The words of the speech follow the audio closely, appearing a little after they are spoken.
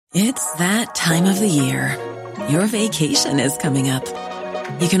It's that time of the year. Your vacation is coming up.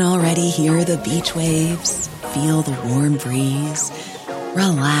 You can already hear the beach waves, feel the warm breeze,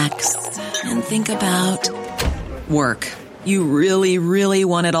 relax, and think about work. You really, really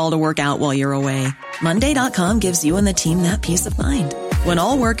want it all to work out while you're away. Monday.com gives you and the team that peace of mind. When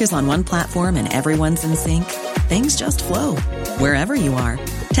all work is on one platform and everyone's in sync, things just flow. Wherever you are,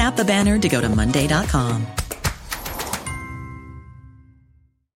 tap the banner to go to Monday.com.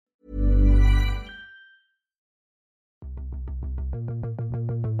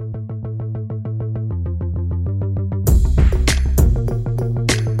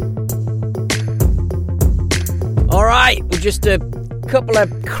 All right, we're just a couple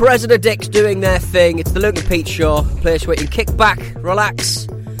of Cressida dicks doing their thing. It's the Luke and Pete Show, a place where you can kick back, relax,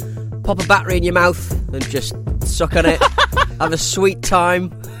 pop a battery in your mouth and just suck on it, have a sweet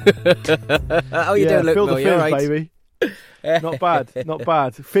time. How you doing, Luke? Feel the Mill? fizz, Right? baby. Not bad, not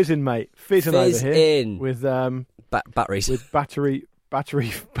bad. Fizzing, mate. Fizzing over here in. with Batteries. with battery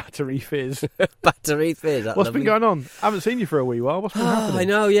fizz. Battery fizz. What's been going on? I haven't seen you for a wee while. What's been happening? I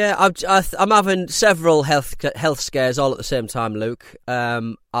know, yeah. I'm having several health scares all at the same time, Luke.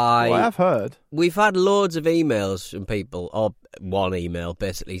 I have heard. We've had loads of emails from people, or one email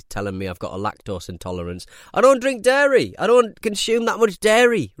basically telling me I've got a lactose intolerance. I don't drink dairy. I don't consume that much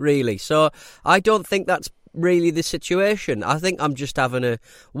dairy, really. So I don't think that's really the situation. I think I'm just having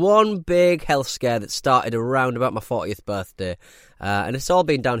one big health scare that started around about my 40th birthday. And it's all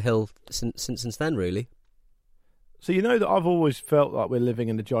been downhill since then, really. So you know that I've always felt like we're living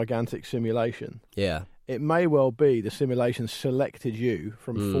in a gigantic simulation. Yeah. It may well be the simulation selected you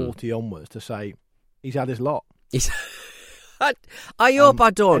from 40 onwards to say, he's had his lot. I hope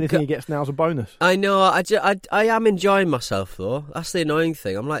I don't. Anything he gets now is a bonus. I know. I am enjoying myself, though. That's the annoying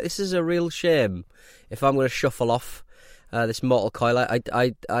thing. I'm like, this is a real shame if I'm going to shuffle off this mortal coil.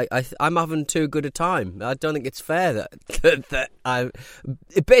 I'm having too good a time. I don't think it's fair that I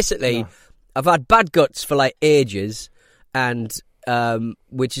basically. No. I've had bad guts for like ages, and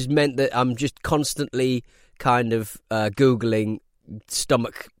which has meant that I'm just constantly kind of Googling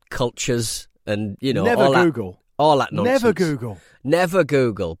stomach cultures and all that nonsense. Never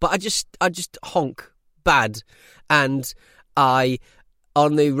Google. But I just honk bad, and I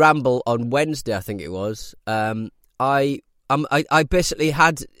on the ramble on Wednesday, I think it was. I basically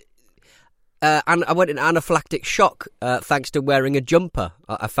had. And I went in anaphylactic shock thanks to wearing a jumper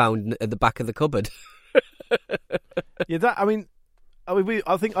I found at the back of the cupboard. Yeah,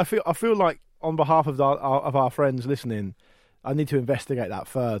 I feel like on behalf of our friends listening, I need to investigate that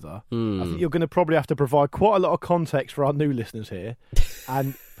further. I think you're going to probably have to provide quite a lot of context for our new listeners here,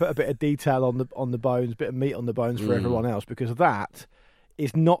 and put a bit of detail on the bones, bit of meat on the bones for everyone else, because that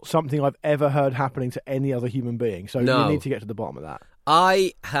is not something I've ever heard happening to any other human being. So you need to get to the bottom of that.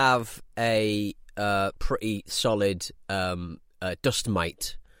 I have a pretty solid dust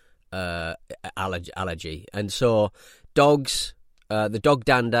mite allergy, and so dogs, the dog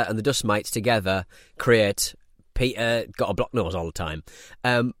dander and the dust mites together create. Peter got a blocked nose all the time,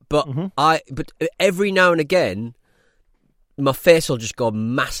 but every now and again, my face will just go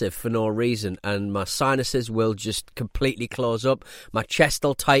massive for no reason, and my sinuses will just completely close up. My chest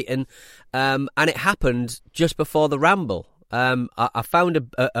will tighten, and it happened just before the ramble. I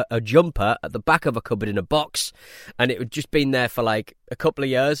found a jumper at the back of a cupboard in a box, and it had just been there for like a couple of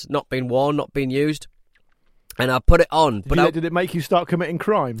years, not been worn, not been used. And I put it on. Did it make you start committing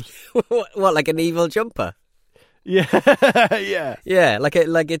crimes? What, like an evil jumper? Yeah, yeah, yeah. Like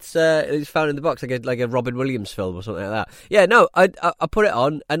it's found in the box, like a Robin Williams film or something like that. Yeah, no, I put it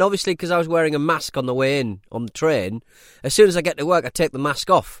on, and obviously because I was wearing a mask on the way in on the train, as soon as I get to work, I take the mask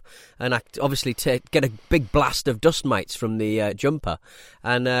off, and I obviously get a big blast of dust mites from the jumper,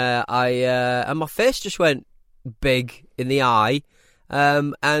 and and my face just went big in the eye.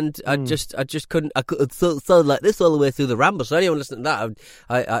 And I just couldn't. I could sound like this all the way through the ramble. So anyone listening to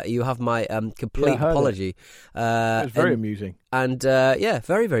that, you have my complete apology. It was very amusing, and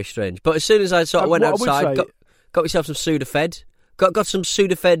very, very strange. But as soon as I sort of went outside, got myself some Sudafed. Got some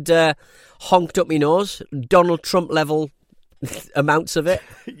Sudafed honked up my nose, Donald Trump level amounts of it.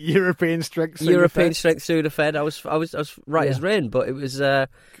 European strength Sudafed. I was right as rain, but it was and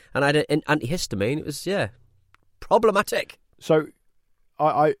I had an antihistamine. It was problematic. So.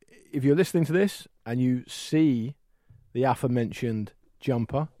 If you're listening to this and you see the aforementioned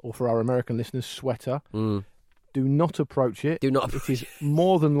jumper, or for our American listeners, sweater, do not approach it. Do not. It is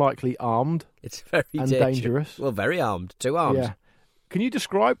more than likely armed. It's very dangerous. Well, very armed. Too armed. Yeah. Can you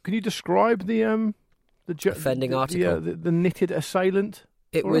describe the offending article? The knitted assailant.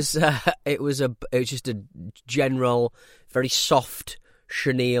 It was just a general, very soft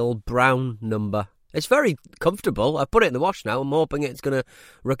chenille brown number. It's very comfortable. I put it in the wash now. I'm hoping I'm going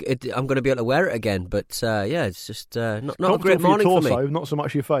to be able to wear it again. But yeah, it's just not a great morning for your torso, for me. Not so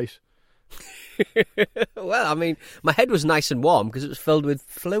much your face. Well, I mean, my head was nice and warm because it was filled with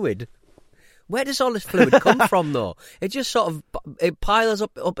fluid. Where does all this fluid come from, though? It just sort of it piles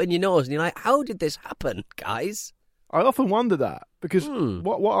up in your nose, and you're like, "How did this happen, guys?" I often wonder that because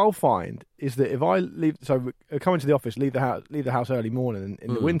what I'll find is that if I leave, so I come into the office, leave the house early morning, and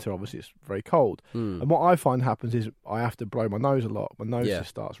in the winter, obviously it's very cold, and what I find happens is I have to blow my nose a lot. My nose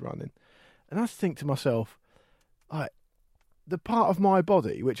just starts running, and I think to myself, the part of my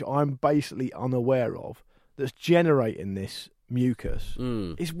body which I'm basically unaware of that's generating this mucus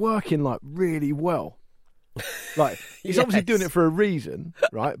is working like really well. Like he's obviously doing it for a reason,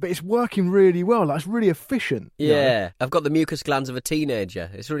 right? But it's working really well. Like it's really efficient. Yeah, I've got the mucus glands of a teenager.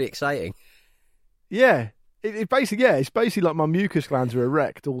 It's really exciting. Yeah, it's basically like my mucus glands are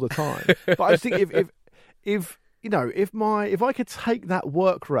erect all the time. But I just think if I could take that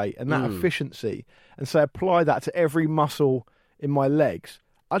work rate and that efficiency and say apply that to every muscle in my legs,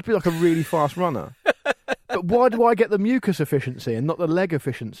 I'd be like a really fast runner. But why do I get the mucus efficiency and not the leg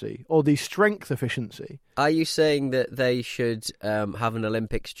efficiency or the strength efficiency? Are you saying that they should have an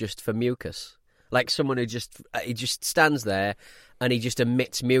Olympics just for mucus? Like someone who he just stands there and he just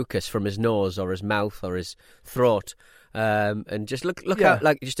emits mucus from his nose or his mouth or his throat, and just look out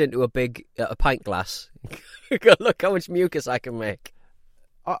like just into a pint glass. Look how much mucus I can make.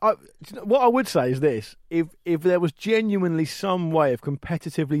 What I would say is this: if there was genuinely some way of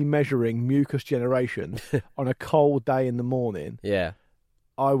competitively measuring mucus generation on a cold day in the morning,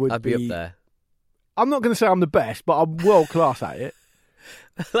 I'd be up there. I'm not going to say I'm the best, but I'm world class at it.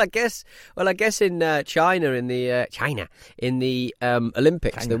 I guess in China in the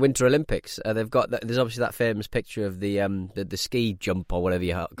Olympics, the Winter Olympics, there's obviously that famous picture of the ski jump or whatever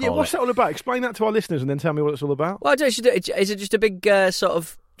you call it. Yeah, what's that all about? Explain that to our listeners and then tell me what it's all about. Well, is it just a big sort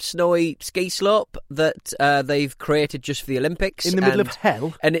of snowy ski slope that they've created just for the Olympics in the middle of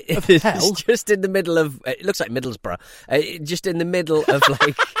hell? And it's just in the middle of it looks like Middlesbrough, just in the middle of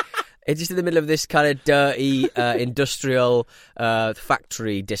like. It's just in the middle of this kind of dirty industrial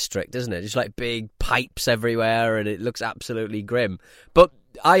factory district, isn't it? Just like big pipes everywhere, and it looks absolutely grim. But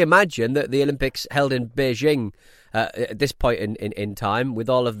I imagine that the Olympics held in Beijing at this point in time, with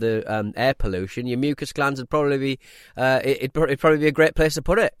all of the air pollution, your mucus glands would probably be it'd probably be a great place to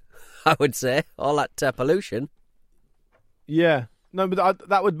put it. I would say all that pollution. Yeah. No, but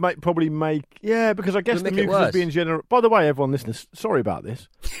that would probably make because I guess the mucus is being generated. By the way, everyone listening, sorry about this.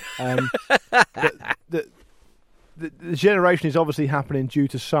 The generation is obviously happening due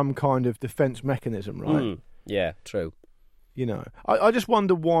to some kind of defence mechanism, right? Yeah, true. You know, I just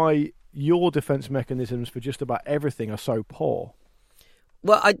wonder why your defence mechanisms for just about everything are so poor.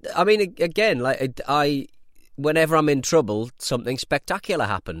 Well, I mean, again, whenever I'm in trouble, something spectacular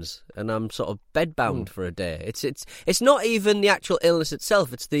happens, and I'm sort of bedbound for a day. It's not even the actual illness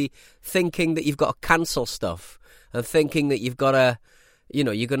itself; it's the thinking that you've got to cancel stuff and thinking that you've got to,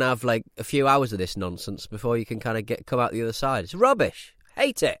 you're going to have like a few hours of this nonsense before you can kind of come out the other side. It's rubbish.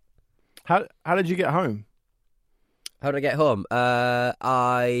 Hate it. How did you get home? How did I get home?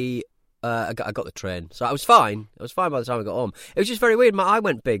 I got the train, so I was fine. I was fine by the time I got home. It was just very weird. My eye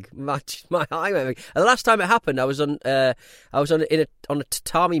went big. My eye went big. And the last time it happened, I was on a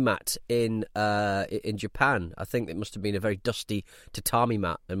tatami mat in Japan. I think it must have been a very dusty tatami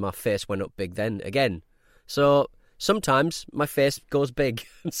mat, and my face went up big then again. So sometimes my face goes big,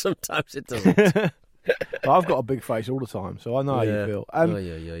 and sometimes it doesn't. I've got a big face all the time, so I know how you feel.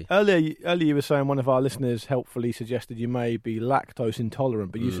 Earlier you were saying one of our listeners helpfully suggested you may be lactose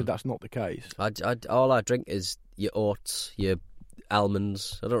intolerant, but you said that's not the case. All I drink is your oats, your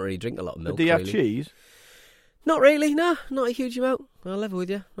almonds. I don't really drink a lot of milk. But do you have cheese? Not really, no. Not a huge amount. I'll level with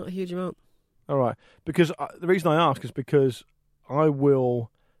you. Not a huge amount. All right. Because the reason I ask is because I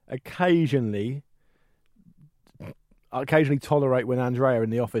will occasionally tolerate when Andrea in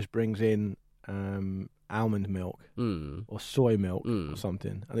the office brings in almond milk or soy milk or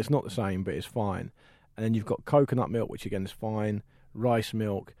something, and it's not the same, but it's fine. And then you've got coconut milk, which again is fine, rice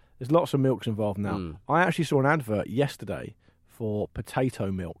milk. There's lots of milks involved now. I actually saw an advert yesterday for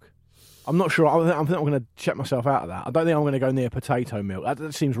potato milk. I'm not sure. I think I'm going to check myself out of that. I don't think I'm going to go near potato milk.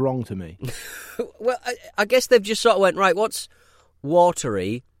 That seems wrong to me. Well, I guess they've just sort of went, right, what's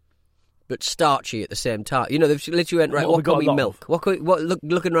watery but starchy at the same time? They've literally went, right, what can we milk?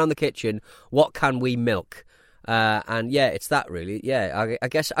 Looking around the kitchen, what can we milk? And yeah, it's that really. Yeah, I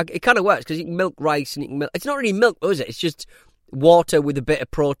guess it kind of works because you can milk rice and you can milk. It's not really milk, is it? It's just water with a bit of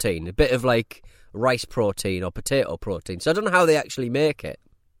protein, a bit of like rice protein or potato protein. So I don't know how they actually make it.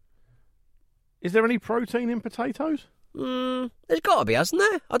 Is there any protein in potatoes? There's got to be, hasn't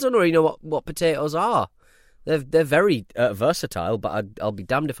there? I don't really know what potatoes are. They're very versatile, but I'll be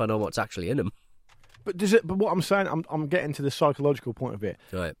damned if I know what's actually in them. But does it? But what I'm saying, I'm getting to the psychological point of it.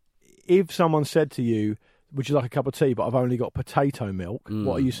 Right. If someone said to you, "Would you like a cup of tea?" but I've only got potato milk,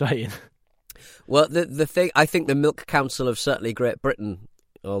 what are you saying? Well, the thing, I think the Milk Council of certainly Great Britain,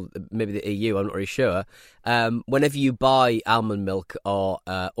 or maybe the EU, I'm not really sure. Whenever you buy almond milk or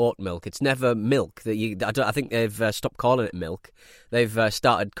oat milk, it's never milk. I think they've stopped calling it milk. They've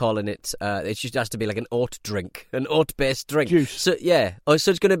started calling it. It just has to be like an oat drink, an oat-based drink. Juice. So yeah. Oh,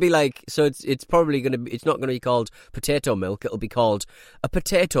 so it's going to be like. So it's probably going to be. It's not going to be called potato milk. It'll be called a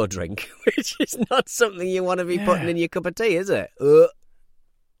potato drink, which is not something you want to be putting in your cup of tea, is it?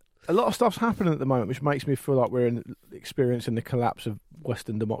 A lot of stuff's happening at the moment, which makes me feel like we're experiencing the collapse of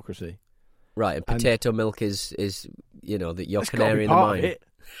Western democracy. Right, and potato milk is that your It's canary in gotta the be part mine. of it.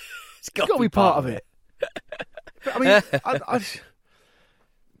 It's got to be part of it. But, I mean,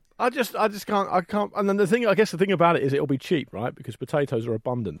 I just can't. I can't. And then the thing about it is it'll be cheap, right? Because potatoes are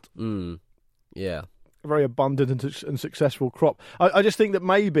abundant. Yeah. A very abundant and successful crop. I just think that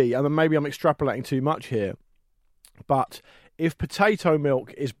maybe I'm extrapolating too much here, but if potato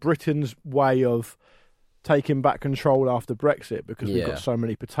milk is Britain's way of taking back control after Brexit because we've got so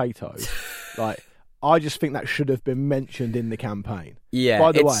many potatoes, like, I just think that should have been mentioned in the campaign. Yeah.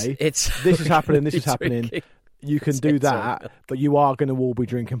 By the way, this is happening. This is happening. You can do that, milk. but you are going to all be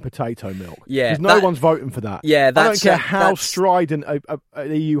drinking potato milk. Yeah, because no one's voting for that. Yeah, I don't care how strident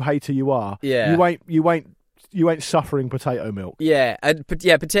an EU hater you are. Yeah, you ain't suffering potato milk. Yeah,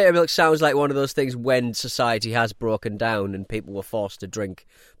 potato milk sounds like one of those things when society has broken down and people were forced to drink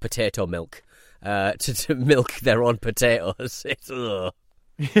potato milk to milk their own potatoes. It's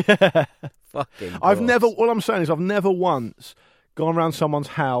Yeah, fucking. All I'm saying is I've never once gone around someone's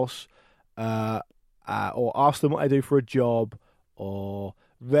house or asked them what they do for a job or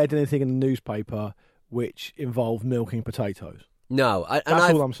read anything in the newspaper which involved milking potatoes. No, that's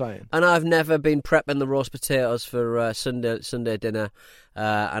all I'm saying. And I've never been prepping the roast potatoes for Sunday dinner,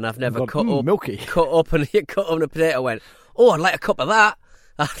 and I've never cut up a potato. And went, oh, I'd like a cup of that.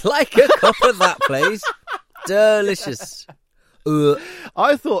 I'd like a cup of that, please. Delicious.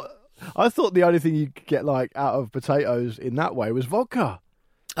 I thought the only thing you could get like out of potatoes in that way was vodka.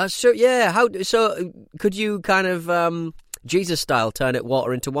 So could you kind of Jesus style turn it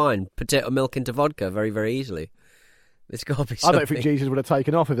water into wine, potato milk into vodka very, very easily? It's got to be something. I don't think Jesus would have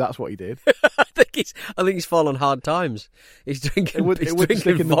taken off if that's what he did. I think he's fallen hard times. He's drinking. It wouldn't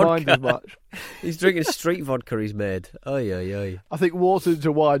stick in the mind as much. He's drinking street vodka. He's made. Oy. I think water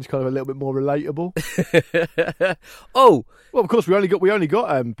into wine's kind of a little bit more relatable. Oh, well, of course we only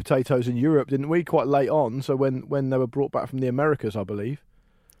got potatoes in Europe, didn't we? Quite late on. So when they were brought back from the Americas, I believe.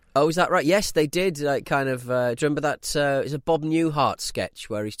 Oh, is that right? Yes, they did. Like, kind of. Do you remember that? It's a Bob Newhart sketch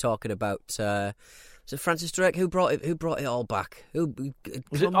where he's talking about. Is it Francis Drake? Who brought it all back? I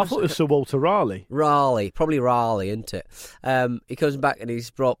thought it was Sir Walter Raleigh. Probably Raleigh, isn't it? He comes back and he's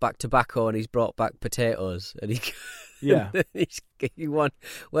brought back tobacco and he's brought back potatoes and where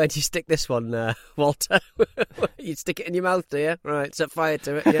do you stick this one, Walter? You stick it in your mouth, do you? Right, set fire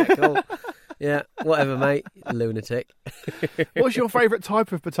to it. Yeah, cool. Yeah, whatever, mate. Lunatic. What's your favourite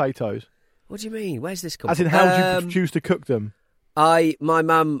type of potatoes? What do you mean? Where's this coming from? As in, how do you choose to cook them? My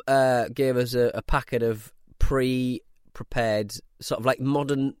mum gave us a packet of pre-prepared, sort of like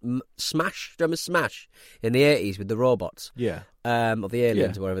modern Smash. Do you remember Smash in the 80s with the robots? Yeah. Or the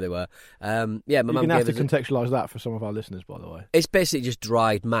aliens or whatever they were. My mum gave us... You're going to have to contextualise that for some of our listeners, by the way. It's basically just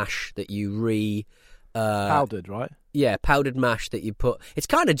dried mash that you powdered, right? Yeah, powdered mash that you put... It's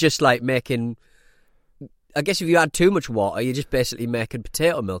kind of just like making... I guess if you add too much water, you're just basically making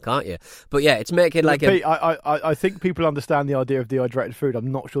potato milk, aren't you? But yeah, it's making like Pete, I think people understand the idea of dehydrated food.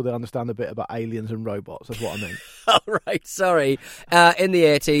 I'm not sure they understand a bit about aliens and robots. That's what I mean. All right, sorry. In the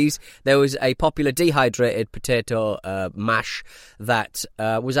 80s, there was a popular dehydrated potato mash that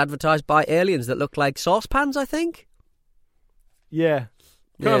was advertised by aliens that looked like saucepans, I think. Yeah.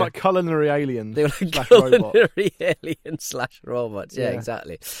 Kind of like culinary aliens. They were like culinary aliens / robots. Yeah,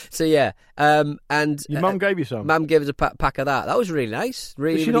 exactly. So yeah, and your mum gave you some. Mum gave us a pack of that. That was really nice.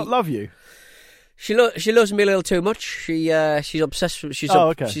 Really, Does she not love you? She loves me a little too much. She's obsessed.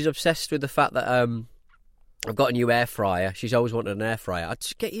 She's obsessed with the fact that I've got a new air fryer. She's always wanted an air fryer. I'd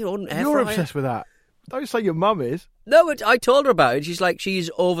just get your own air fryer. You're obsessed with that. Don't say your mum is. No, but I told her about it. She's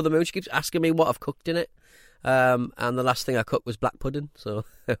over the moon. She keeps asking me what I've cooked in it. And the last thing I cooked was black pudding, so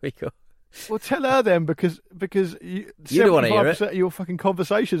there we go. Well, tell her then, because you don't want to hear it. 75% of your fucking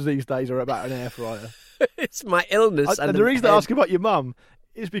conversations these days are about an air fryer. It's my illness. And the reason I ask about your mum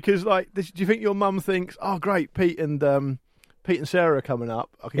is because, like, do you think your mum thinks, oh, great, Pete and Sarah are coming up,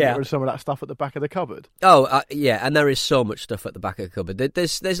 I can get rid of some of that stuff at the back of the cupboard? Oh, yeah, and there is so much stuff at the back of the cupboard.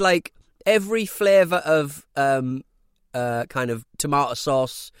 There's like every flavour of kind of tomato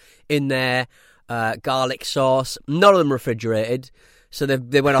sauce in there, garlic sauce. None of them refrigerated, so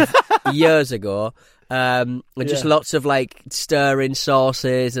they went off years ago. And just lots of like stirring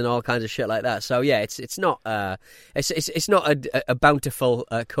sauces and all kinds of shit like that. So yeah, it's not it's not a bountiful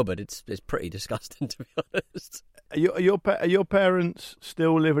cupboard. It's pretty disgusting, to be honest. Are your parents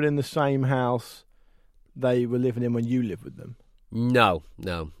still living in the same house they were living in when you lived with them? No,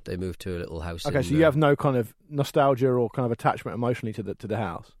 they moved to a little house. Okay, so you have no kind of nostalgia or kind of attachment emotionally to the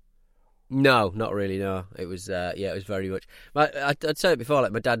house. No, not really. No, it was it was very much. I'd said it before.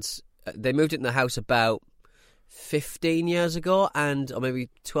 Like my dad's, they moved into the house about 15 years ago, or maybe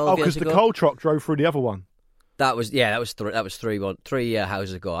 12 years ago. Oh, because the coal truck drove through the other one. That was 3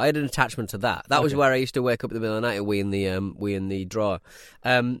 houses ago. I had an attachment to that. That was where I used to wake up in the middle of the night and wee in the drawer,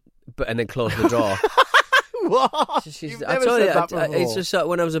 and then close the drawer. What? You've never said that before. It's just sort of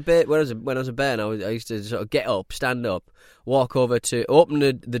when I was a baby, I used to sort of get up, stand up, walk over to open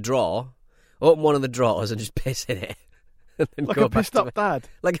the drawer, open one of the drawers, and just piss in it. And then like go a pissed up dad.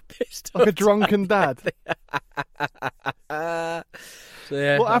 Like a pissed up, like a drunken dad. So,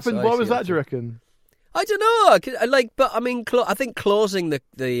 yeah, what happened? What was that? Do you reckon? I don't know. I think closing the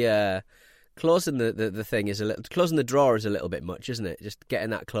thing is a little, closing the drawer is a little bit much, isn't it? Just getting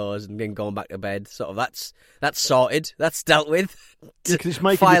that closed and then going back to bed. Sort of that's sorted. That's dealt with. Because it's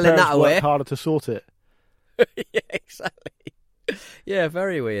making your parents work harder to sort it. Yeah, exactly. Yeah,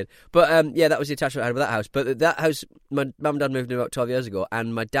 very weird. But that was the attachment I had with that house. But that house, my mum and dad moved in about 12 years ago,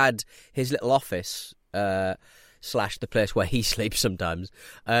 and my dad, his little office / the place where he sleeps sometimes,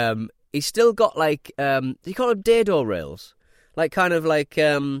 he's still got like you call them dado rails, like kind of like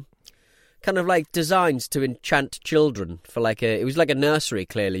designs to enchant children for it was like a nursery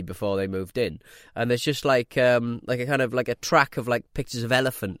clearly before they moved in, and there's just like a kind of like a track of like pictures of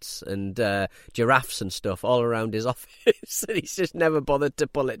elephants and giraffes and stuff all around his office, and he's just never bothered to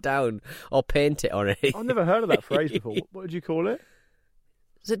pull it down or paint it or anything. I've never heard of that phrase before. What did you call it?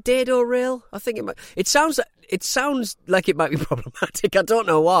 Is it dado rail? I think it might. It sounds like it might be problematic. I don't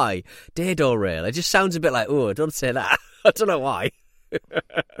know why. Dado rail. It just sounds a bit like, oh, don't say that. I don't know why.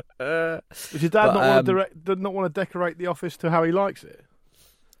 Does your dad not want to decorate the office to how he likes it?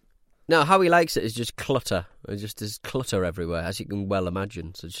 No, how he likes it is just clutter. There's clutter everywhere, as you can well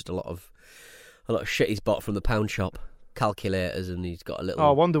imagine. So it's just a lot of shit he's bought from the pound shop, calculators, and he's got a little. Oh,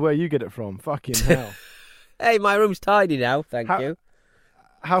 I wonder where you get it from. Fucking hell. Hey, my room's tidy now. Thank you.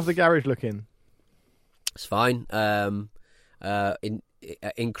 How's the garage looking? It's fine.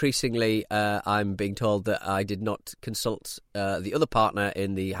 Increasingly, I'm being told that I did not consult the other partner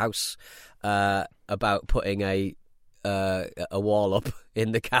in the house about putting a wall up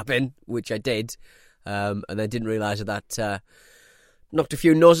in the cabin, which I did, and I didn't realise that knocked a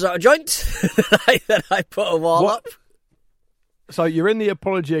few noses out of joint that I put a wall up. So you're in the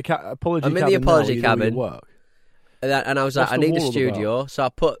apology cabin. I'm in the apology cabin. Work. And I was like, I need a studio, so I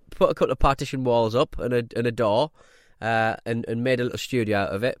put a couple of partition walls up and a door, and made a little studio out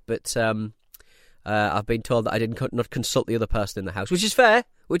of it. But I've been told that I did not consult the other person in the house, which is fair,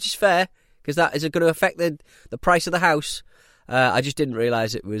 because that is going to affect the price of the house. I just didn't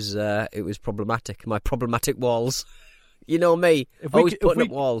realise it was problematic. My problematic walls, you know me, always putting up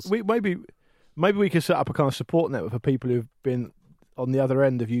walls. Maybe we could set up a kind of support network for people who've been on the other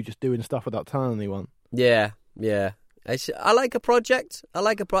end of you just doing stuff without telling anyone. Yeah. I like a project.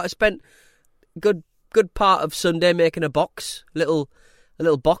 I spent good part of Sunday making a box, a little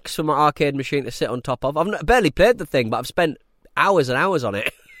box for my arcade machine to sit on top of. I've barely played the thing, but I've spent hours and hours on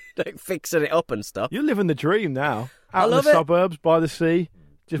it, like fixing it up and stuff. You're living the dream now. Out in the suburbs, by the sea,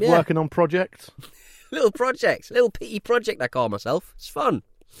 just working on projects. Little projects, little petty project I call myself. It's fun.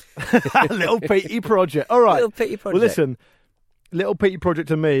 Little petty project. All right. Little petty project. Well, listen, little petty project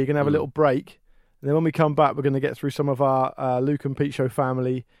to me. You're going to have a little break. And then when we come back, we're going to get through some of our Luke and Pete Show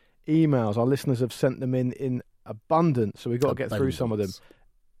family emails. Our listeners have sent them in abundance, so we've got to get through some of them.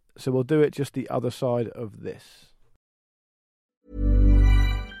 So we'll do it just the other side of this.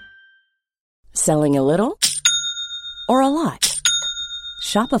 Selling a little or a lot?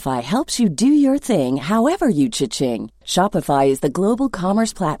 Shopify helps you do your thing however you cha-ching. Shopify is the global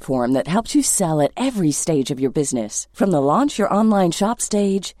commerce platform that helps you sell at every stage of your business. From the launch your online shop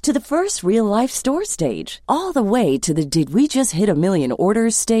stage to the first real life store stage, all the way to the did we just hit $1 million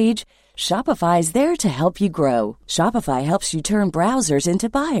orders stage. Shopify's there to help you grow. Shopify helps you turn browsers into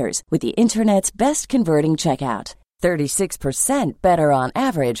buyers with the internet's best converting checkout. 36% better on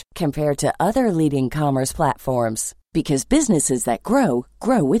average compared to other leading commerce platforms. Because businesses that grow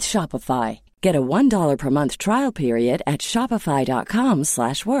with Shopify. Get a $1 per month trial period at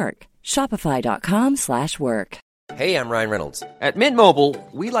shopify.com/work. Shopify.com/work. Hey, I'm Ryan Reynolds. At Mint Mobile,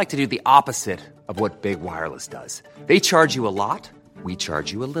 we like to do the opposite of what Big Wireless does. They charge you a lot, we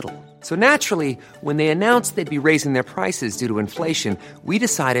charge you a little. So naturally, when they announced they'd be raising their prices due to inflation, we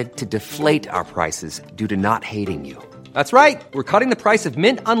decided to deflate our prices due to not hating you. That's right. We're cutting the price of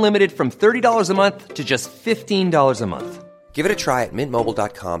Mint Unlimited from $30 a month to just $15 a month. Give it a try at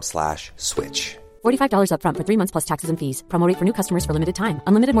mintmobile.com/switch. $45 up front for 3 months plus taxes and fees. Promo rate for new customers for limited time.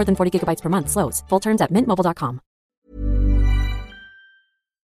 Unlimited more than 40 gigabytes per month. Slows full terms at mintmobile.com.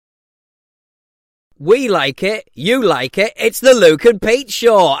 We like it, you like it, it's the Luke and Pete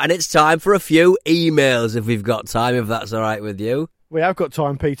Show, and it's time for a few emails if we've got time, if that's all right with you. We have got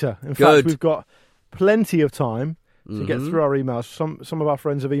time, Peter. In Good. fact, we've got plenty of time to get through our emails. Some of our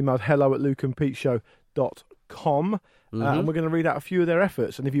friends have emailed hello@lukeandpeteshow.com, and we're going to read out a few of their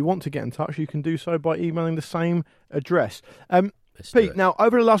efforts. And if you want to get in touch, you can do so by emailing the same address. Pete, now,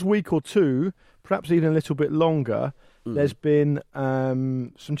 over the last week or two, perhaps even a little bit longer, there's been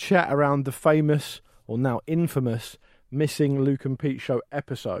some chat around the famous, or now infamous, missing Luke and Pete Show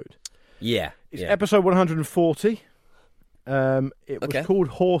episode. Yeah. It's episode 140. It was called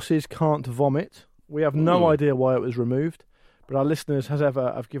Horses Can't Vomit. We have no idea why it was removed, but our listeners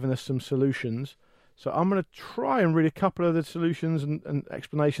have given us some solutions. So I'm going to try and read a couple of the solutions and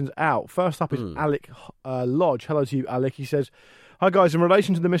explanations out. First up is Alec Lodge. Hello to you, Alec. He says, "Hi guys, in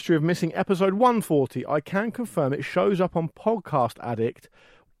relation to the mystery of missing episode 140, I can confirm it shows up on Podcast Addict,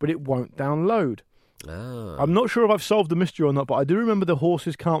 but it won't download. I'm not sure if I've solved the mystery or not, but I do remember the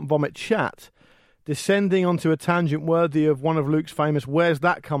Horses Can't Vomit chat descending onto a tangent worthy of one of Luke's famous "Where's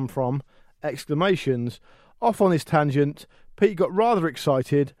that come from?" exclamations. Off on this tangent, Pete got rather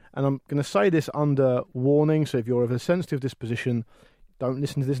excited, and I'm going to say this under warning, so if you're of a sensitive disposition, don't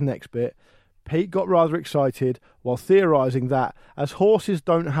listen to this next bit. Pete got rather excited while theorising that, as horses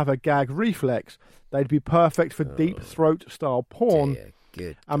don't have a gag reflex, they'd be perfect for deep throat-style porn.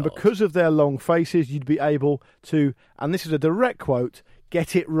 Good and God. because of their long faces, you'd be able to, and this is a direct quote,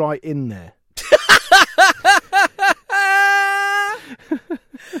 get it right in there.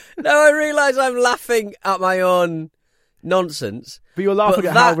 Now I realise I'm laughing at my own nonsense. But you're laughing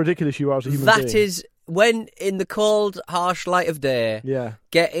at how ridiculous you are as a human being. That is, when in the cold, harsh light of day,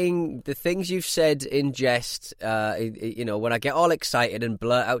 getting the things you've said in jest, when I get all excited and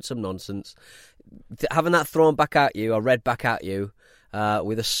blurt out some nonsense, having that thrown back at you or read back at you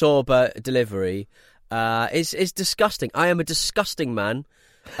with a sober delivery is disgusting. I am a disgusting man.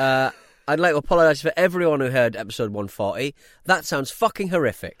 I'd like to apologise for everyone who heard episode 140. That sounds fucking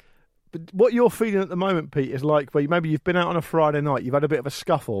horrific. But what you're feeling at the moment, Pete, is like where maybe you've been out on a Friday night, you've had a bit of a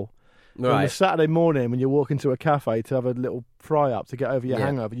scuffle. Right. On a Saturday morning when you walk into a cafe to have a little fry-up to get over your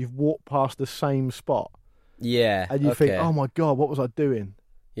hangover, you've walked past the same spot. Yeah. And you think, oh my God, what was I doing?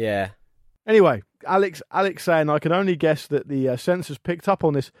 Yeah. Anyway, Alex saying, I can only guess that the censors picked up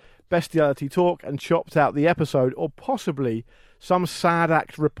on this bestiality talk and chopped out the episode, or possibly some sad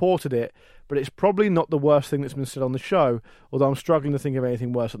act reported it, but it's probably not the worst thing that's been said on the show, although I'm struggling to think of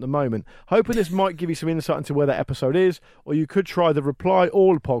anything worse at the moment. Hoping this might give you some insight into where that episode is, or you could try the Reply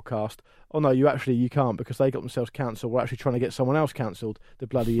All podcast. Oh no, you can't, because they got themselves cancelled. We're actually trying to get someone else cancelled, the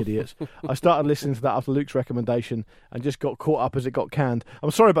bloody idiots. I started listening to that after Luke's recommendation and just got caught up as it got canned.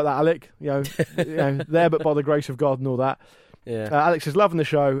 I'm sorry about that, Alec. There but by the grace of God and all that. Yeah. Alex is loving the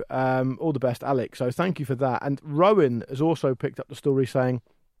show. All the best, Alex. So thank you for that. And Rowan has also picked up the story saying,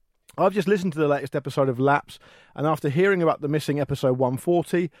 I've just listened to the latest episode of Laps, and after hearing about the missing episode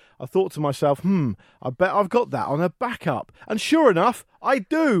 140, I thought to myself, I bet I've got that on a backup. And sure enough, I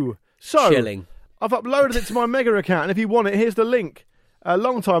do. So Chilling. I've uploaded it to my Mega account, and if you want it, here's the link. A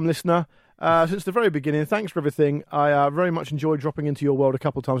long-time listener, since the very beginning. Thanks for everything. I very much enjoy dropping into your world a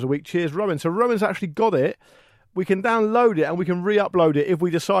couple of times a week. Cheers, Rowan. So Rowan's actually got it. We can download it and we can re-upload it if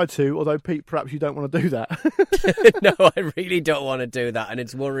we decide to, although, Pete, perhaps you don't want to do that. No, I really don't want to do that, and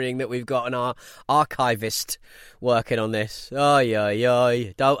it's worrying that we've got an archivist working on this.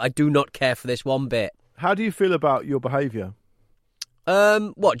 I do not care for this one bit. How do you feel about your behaviour?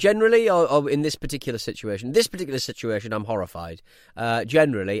 What, generally, or in this particular situation? This particular situation, I'm horrified.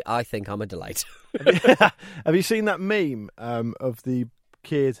 Generally, I think I'm a delight. Have you seen that meme of the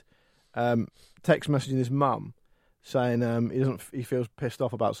kid text messaging his mum saying he feels pissed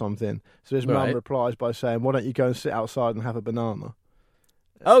off about something? So his mum replies by saying, "Why don't you go and sit outside and have a banana?"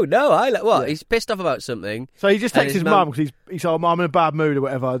 Oh no! What? Yeah. He's pissed off about something. So he just and texts his mum because he's like, I'm in a bad mood or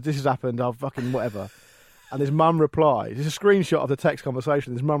whatever. This has happened. I'll fucking whatever. And his mum replies. It's a screenshot of the text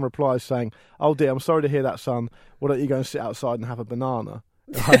conversation. His mum replies saying, "Oh dear, I'm sorry to hear that, son. Why don't you go and sit outside and have a banana?"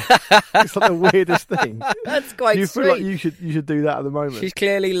 It's like the weirdest thing. That's quite. Do you sweet. feel like you should do that at the moment? She's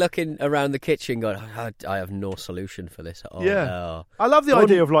clearly looking around the kitchen, going, "I have no solution for this at all." Yeah. No. I love the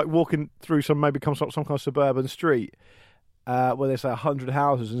idea of like walking through some kind of suburban street where there's 100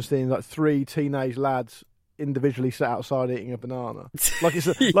 houses and seeing like 3 teenage lads individually sat outside eating a banana. Like it's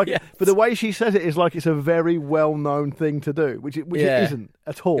Yes. but the way she says it is like it's a very well known thing to do, which it isn't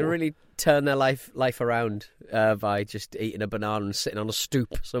at all. You really turn their life around by just eating a banana and sitting on a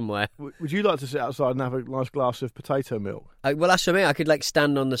stoop somewhere. Would you like to sit outside and have a nice glass of potato milk? Well, that's for me. I could like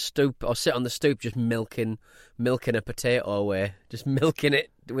stand on the stoop or sit on the stoop, just milking a potato away, just milking it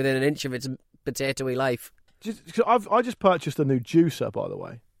within an inch of its potatoey life. I just purchased a new juicer, by the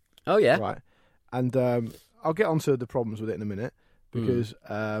way. Oh yeah, Right, and I'll get onto the problems with it in a minute because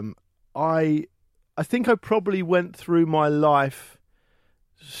I think I probably went through my life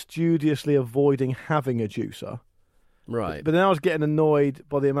studiously avoiding having a juicer. right. But then I was getting annoyed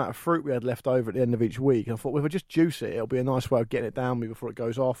by the amount of fruit we had left over at the end of each week. And I thought, well, if I just juice it, it'll be a nice way of getting it down me before it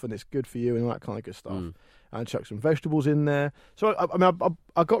goes off, and it's good for you and all that kind of good stuff. And chuck some vegetables in there. So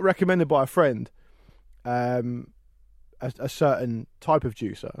I got recommended by a friend a certain type of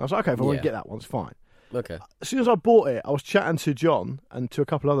juicer. And I was like, okay, if I want to get that one, it's fine. Okay. As soon as I bought it, I was chatting to John and to a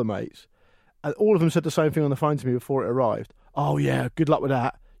couple other mates, and all of them said the same thing on the phone to me before it arrived. Oh yeah, good luck with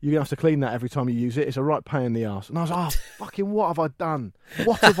that. You're going to have to clean that every time you use it. It's a right pain in the arse. And I was like, oh, fucking what have I done?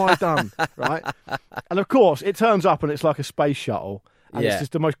 What have I done? Right? And of course, it turns up and it's like a space shuttle. And it's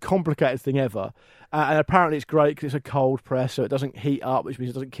just the most complicated thing ever. And apparently it's great because it's a cold press, so it doesn't heat up, which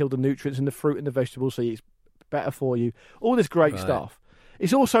means it doesn't kill the nutrients in the fruit and the vegetables, so it's better for you. All this great stuff.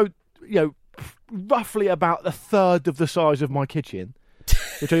 It's also, roughly about a third of the size of my kitchen,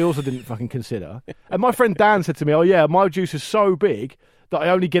 which I also didn't fucking consider. And my friend Dan said to me, oh yeah, my juice is so big that I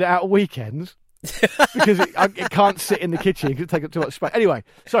only get it out at weekends because it can't sit in the kitchen because it takes up too much space. Anyway,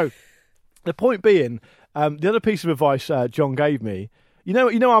 so the point being, the other piece of advice John gave me, you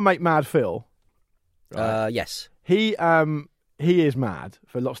know our mate Mad Phil? Right? Yes. He is mad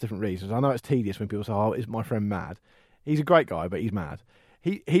for lots of different reasons. I know it's tedious when people say, oh, is my friend mad? He's a great guy, but he's mad.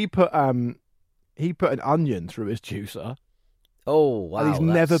 He put an onion through his juicer. Oh, wow. And he's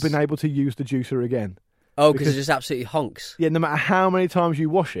never been able to use the juicer again. Oh, because it just absolutely honks. Yeah, no matter how many times you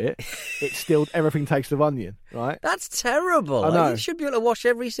wash it, it's still everything tastes of onion, right? That's terrible. I know. You should be able to wash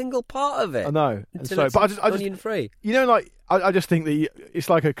every single part of it. I know. And Until so, it's but I just onion free. I just think that it's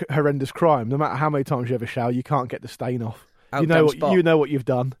like a horrendous crime. No matter how many times you ever shower, you can't get the stain off. You know what you've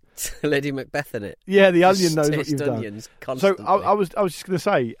done. Lady Macbeth in it. Yeah, the onion knows what you've done. Constantly. So I was just going to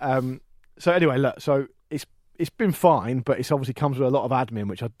say. So anyway, look. So it's been fine, but it's obviously comes with a lot of admin,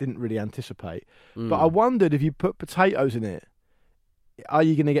 which I didn't really anticipate. But I wondered if you put potatoes in it, are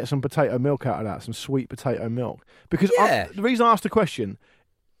you going to get some potato milk out of that, some sweet potato milk? Because the reason I asked the question,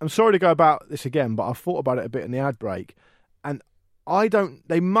 I'm sorry to go about this again, but I thought about it a bit in the ad break, and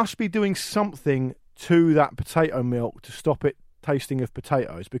they must be doing something to that potato milk to stop it tasting of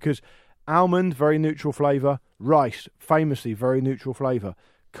potatoes, because almond, very neutral flavour, rice, famously very neutral flavour,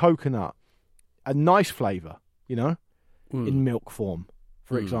 coconut, a nice flavour, in milk form,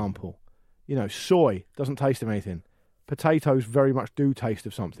 for example. Soy doesn't taste of anything. Potatoes very much do taste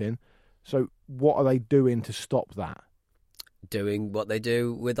of something. So what are they doing to stop that? Doing what they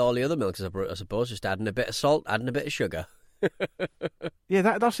do with all the other milks, I suppose, just adding a bit of salt, adding a bit of sugar. Yeah,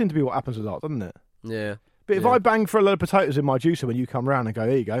 that does seem to be what happens a lot, doesn't it? Yeah. But if I bang for a load of potatoes in my juicer when you come round and go,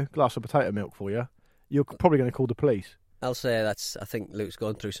 here you go, glass of potato milk for you, you're probably going to call the police. I'll say I think Luke's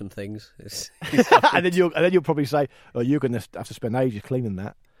gone through some things. and then you'll probably say, oh, you're going to have to spend ages cleaning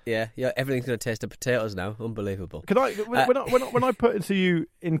that. Yeah, everything's going to taste of potatoes now. Unbelievable. Can I when I put it to you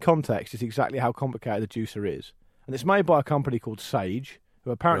in context, it's exactly how complicated the juicer is, and it's made by a company called Sage, who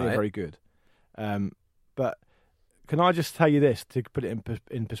apparently are very good. But can I just tell you this to put it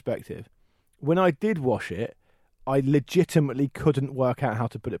in perspective? When I did wash it, I legitimately couldn't work out how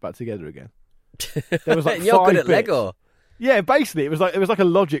to put it back together again. There was like You're 5 good at bits. Lego. Yeah, basically, it was like a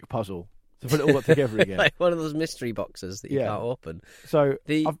logic puzzle to put it all back together again. Like one of those mystery boxes that you can't open. So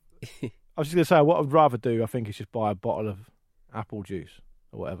I was just going to say, what I'd rather do, I think, is just buy a bottle of apple juice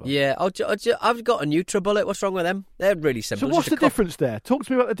or whatever. Yeah, I've got a NutriBullet. What's wrong with them? They're really simple. So what's the difference there? Talk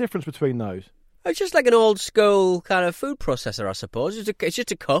to me about the difference between those. It's just like an old school kind of food processor, I suppose. It's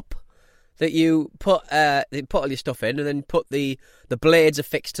just a cup. that you put all your stuff in, and then put the blades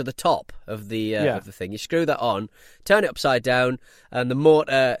affixed to the top of the thing. You screw that on, turn it upside down, and the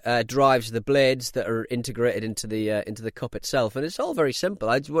motor drives the blades that are integrated into the cup itself. And it's all very simple.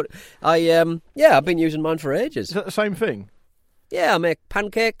 I've been using mine for ages. Is that the same thing? Yeah, I make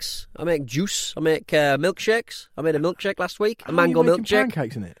pancakes. I make juice. I make milkshakes. I made a milkshake last week, a How mango are you making milkshake.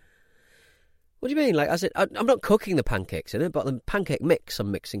 pancakes in it? What do you mean? Like, I'm not cooking the pancakes in it, but the pancake mix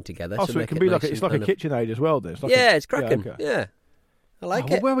I'm mixing together. Oh, to so it make can be like nice it's like a KitchenAid as well. Then it's cracking. Yeah, I like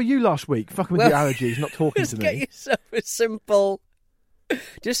well, it. where were you last week? Fucking with your allergies, not talking Just to get me. yourself a simple.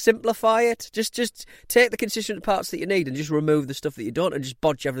 Just simplify it. Just take the constituent parts that you need and just remove the stuff that you don't, and just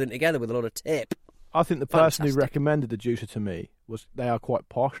bodge everything together with a lot of tape. I think the person who Fantastic. recommended the juicer to me they are quite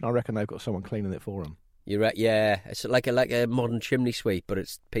posh, and I reckon they've got someone cleaning it for them. You're right. Yeah, it's like a modern chimney sweep, but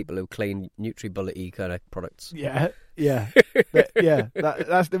it's people who clean NutriBullet-y kind of products. Yeah.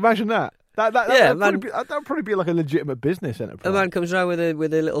 That's imagine that. That'd probably be like a legitimate business enterprise. A man comes around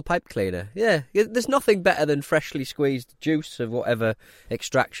with a little pipe cleaner. Yeah, there's nothing better than freshly squeezed juice of whatever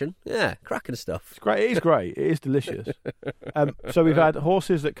extraction. Yeah, cracking stuff. It's great. It is great. It is delicious. So we've had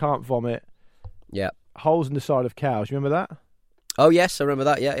horses that can't vomit. Yeah. Holes in the side of cows. You remember that? Oh yes, I remember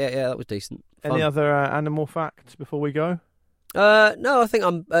that. Yeah, that was decent. Fun. Any other animal facts before we go? No, I think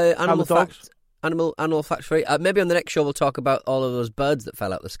I'm animal dogs? facts. Animal facts free. Maybe on the next show we'll talk about all of those birds that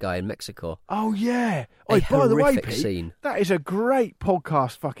fell out of the sky in Mexico. Oh yeah. A By the way, horrific Pete, scene. that is a great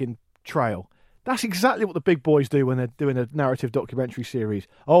podcast fucking trail. That's exactly what the big boys do when they're doing a narrative documentary series.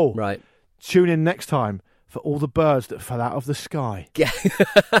 Oh, Right. Tune in next time for all the birds that fell out of the sky.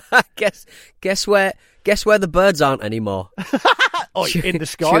 Guess where the birds aren't anymore. In the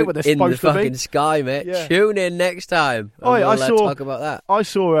sky where they're supposed in the to fucking be. sky, mate. Yeah. Tune in next time. And I we'll saw. talk about that. I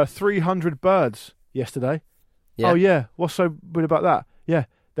saw 300 birds yesterday. Yeah. Oh yeah, what's so weird about that? Yeah,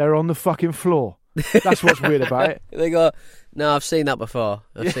 they're on the fucking floor. That's what's weird about it. They go, no, I've seen that before.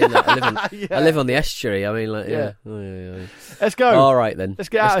 I've seen that. I live on the estuary. I mean, like, yeah. Let's go. All right, then. Let's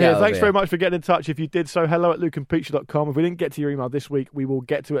get out of here. Thanks here. very much for getting in touch. If you did so, hello@lukeandpeacher.com. If we didn't get to your email this week, we will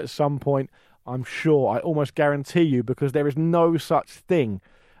get to it at some point, I'm sure. I almost guarantee you, because there is no such thing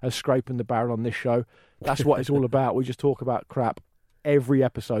as scraping the barrel on this show. That's what it's all about. We just talk about crap every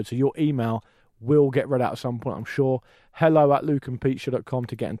episode. So your email will get read out at some point, I'm sure. hello@lukeandpeacher.com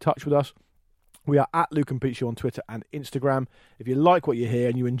to get in touch with us. We are at Luke and Pete Show on Twitter and Instagram. If you like what you hear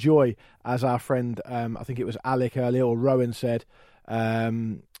and you enjoy, as our friend, I think it was Alec earlier, or Rowan said,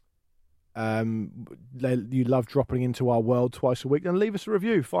 you love dropping into our world twice a week, then leave us a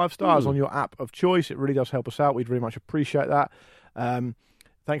review. 5 stars on your app of choice. It really does help us out. We'd really much appreciate that.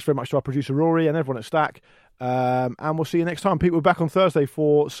 Thanks very much to our producer Rory and everyone at Stack. And we'll see you next time. Pete, we're back on Thursday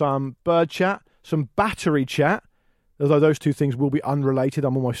for some bird chat, some battery chat, although those two things will be unrelated,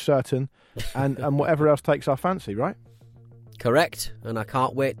 I'm almost certain, and whatever else takes our fancy, right? Correct, and I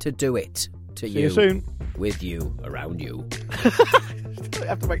can't wait to do it to See you soon. with you, around you. I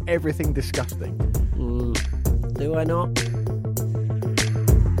have to make everything disgusting. Do I not?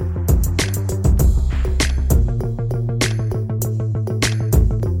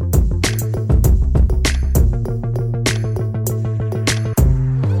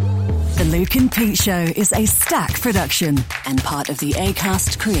 The Luke and Pete Show is a Stack production and part of the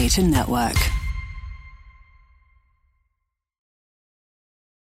Acast Creator Network.